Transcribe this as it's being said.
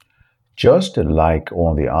Just like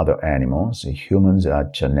all the other animals, humans are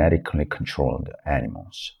genetically controlled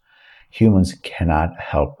animals. Humans cannot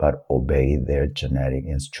help but obey their genetic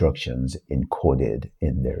instructions encoded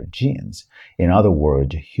in their genes. In other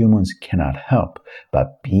words, humans cannot help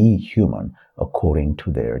but be human according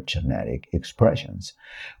to their genetic expressions.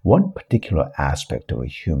 One particular aspect of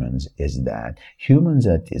humans is that humans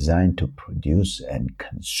are designed to produce and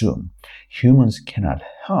consume. Humans cannot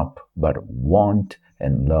help but want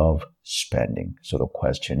and love spending. So the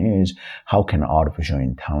question is, how can artificial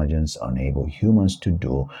intelligence enable humans to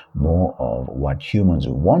do more of what humans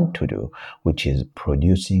want to do, which is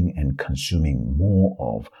producing and consuming more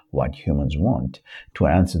of what humans want? To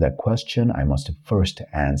answer that question, I must first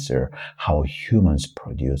answer how humans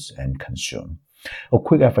produce and consume. A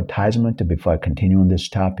quick advertisement before I continue on this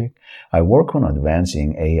topic. I work on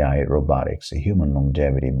advancing AI, robotics, human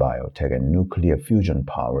longevity, biotech, and nuclear fusion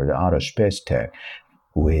powered outer space tech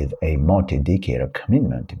with a multi-decade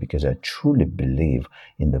commitment because I truly believe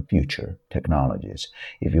in the future technologies.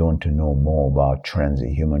 If you want to know more about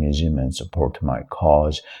transhumanism and support my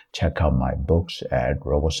cause, check out my books at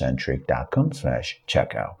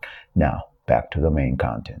robocentric.com/checkout. Now, back to the main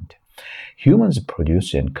content. Humans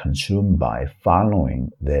produce and consume by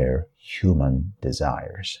following their human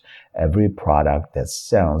desires. Every product that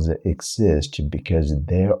sells exists because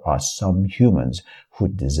there are some humans who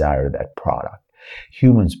desire that product.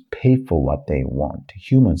 Humans pay for what they want.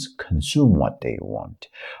 Humans consume what they want.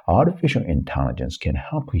 Artificial intelligence can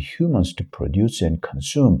help humans to produce and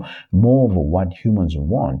consume more of what humans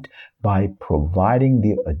want by providing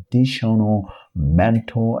the additional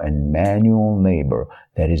mental and manual labor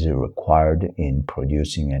that is required in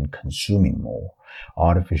producing and consuming more.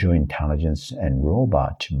 Artificial intelligence and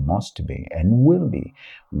robots must be and will be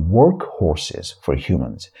workhorses for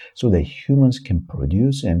humans so that humans can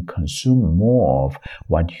produce and consume more of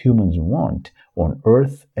what humans want on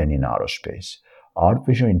Earth and in outer space.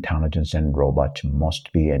 Artificial intelligence and robots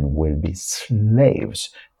must be and will be slaves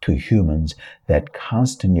to humans that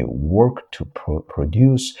constantly work to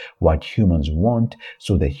produce what humans want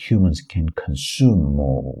so that humans can consume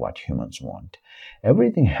more of what humans want.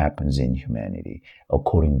 Everything happens in humanity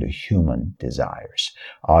according to human desires.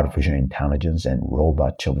 Artificial intelligence and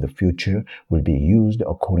robots of the future will be used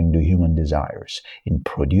according to human desires in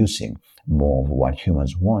producing more of what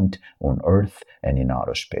humans want on Earth and in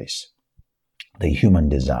outer space. The human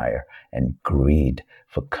desire and greed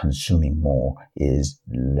for consuming more is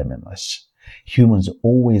limitless. Humans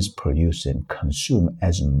always produce and consume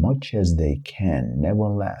as much as they can, never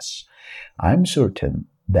less. I'm certain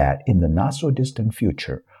that in the not so distant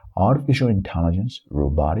future, artificial intelligence,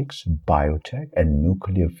 robotics, biotech, and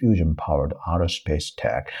nuclear fusion powered outer space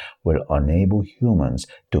tech will enable humans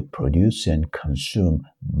to produce and consume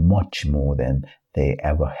much more than they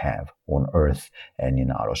ever have on Earth and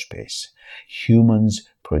in outer space. Humans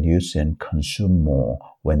produce and consume more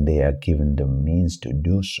when they are given the means to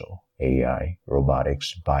do so. AI,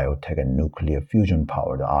 robotics, biotech, and nuclear fusion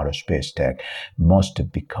powered outer space tech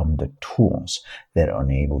must become the tools that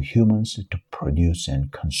enable humans to produce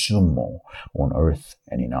and consume more on Earth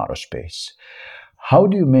and in outer space. How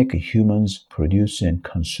do you make humans produce and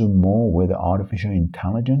consume more with artificial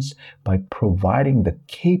intelligence? By providing the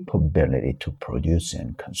capability to produce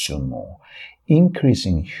and consume more,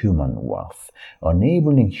 increasing human wealth,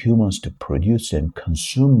 enabling humans to produce and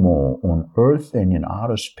consume more on Earth and in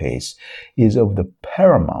outer space is of the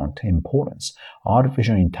paramount importance.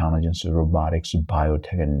 Artificial intelligence, robotics,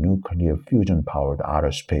 biotech, and nuclear fusion powered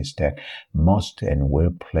outer space tech must and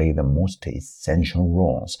will play the most essential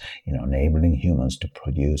roles in enabling humans to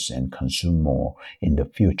produce and consume more in the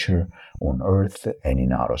future on Earth and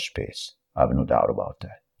in outer space. I have no doubt about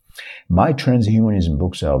that. My transhumanism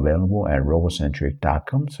books are available at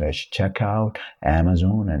robocentric.com/checkout,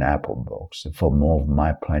 Amazon, and Apple Books. For more of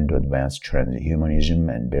my plan to advance transhumanism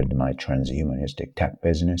and build my transhumanistic tech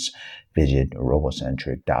business, visit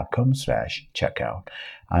robocentric.com/checkout.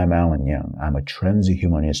 I'm Alan Young. I'm a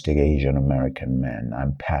transhumanistic Asian American man.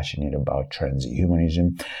 I'm passionate about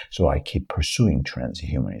transhumanism, so I keep pursuing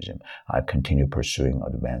transhumanism. I continue pursuing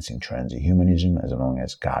advancing transhumanism as long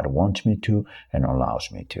as God wants me to and allows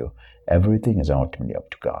me to. Everything is ultimately up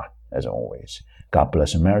to God, as always. God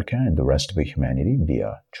bless America and the rest of humanity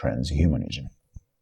via transhumanism.